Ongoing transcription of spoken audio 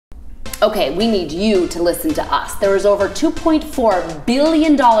Okay, we need you to listen to us. There is over $2.4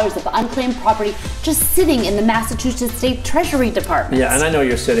 billion of unclaimed property just sitting in the Massachusetts State Treasury Department. Yeah, and I know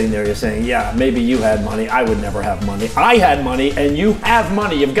you're sitting there, you're saying, yeah, maybe you had money, I would never have money. I had money, and you have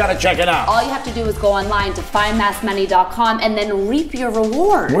money. You've got to check it out. All you have to do is go online to findmassmoney.com and then reap your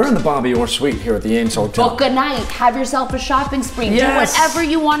reward. We're in the Bobby Orr Suite here at the Ames Hotel. Book a night, have yourself a shopping spree. Yes. Do whatever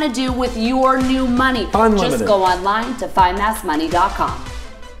you want to do with your new money. Unlimited. Just go online to findmassmoney.com.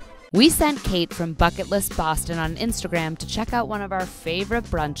 We sent Kate from Bucket List Boston on Instagram to check out one of our favorite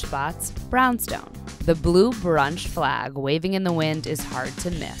brunch spots, Brownstone. The blue brunch flag waving in the wind is hard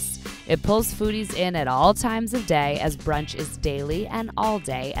to miss. It pulls foodies in at all times of day, as brunch is daily and all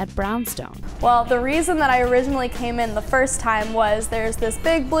day at Brownstone. Well, the reason that I originally came in the first time was there's this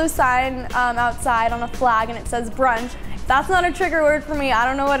big blue sign outside on a flag, and it says brunch. If that's not a trigger word for me, I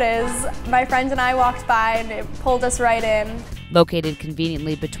don't know what is. My friends and I walked by and it pulled us right in. Located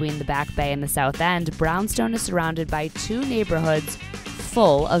conveniently between the Back Bay and the South End, Brownstone is surrounded by two neighborhoods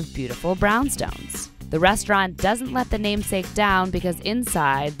full of beautiful brownstones. The restaurant doesn't let the namesake down because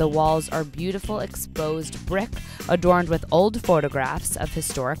inside the walls are beautiful exposed brick adorned with old photographs of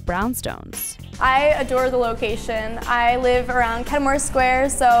historic brownstones. I adore the location. I live around Kenmore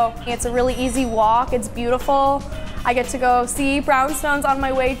Square, so it's a really easy walk. It's beautiful. I get to go see brownstones on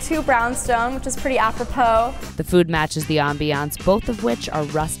my way to Brownstone, which is pretty apropos. The food matches the ambiance, both of which are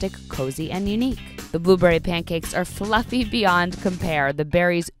rustic, cozy, and unique. The blueberry pancakes are fluffy beyond compare. The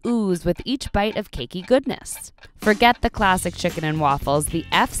berries ooze with each bite of cakey goodness. Forget the classic chicken and waffles. The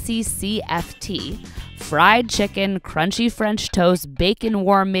FCCFT, fried chicken, crunchy French toast, bacon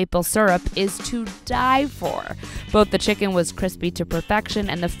warm maple syrup is to die for. Both the chicken was crispy to perfection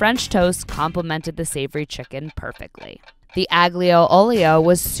and the French toast complemented the savory chicken perfectly. The aglio olio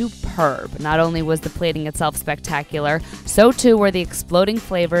was superb. Not only was the plating itself spectacular, so too were the exploding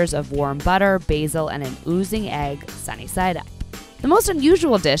flavors of warm butter, basil, and an oozing egg sunny side up. The most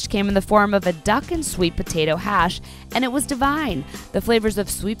unusual dish came in the form of a duck and sweet potato hash, and it was divine. The flavors of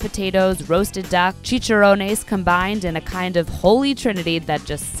sweet potatoes, roasted duck, chicharrones combined in a kind of holy trinity that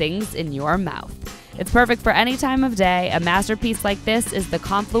just sings in your mouth. It's perfect for any time of day. A masterpiece like this is the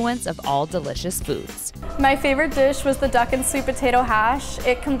confluence of all delicious foods. My favorite dish was the duck and sweet potato hash.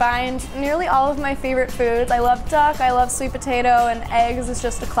 It combined nearly all of my favorite foods. I love duck, I love sweet potato, and eggs is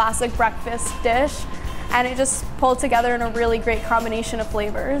just a classic breakfast dish. And it just pulled together in a really great combination of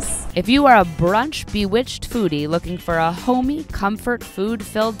flavors. If you are a brunch bewitched foodie looking for a homey, comfort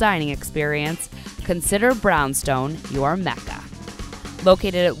food-filled dining experience, consider Brownstone your mecca.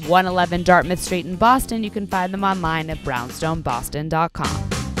 Located at 111 Dartmouth Street in Boston, you can find them online at brownstoneboston.com.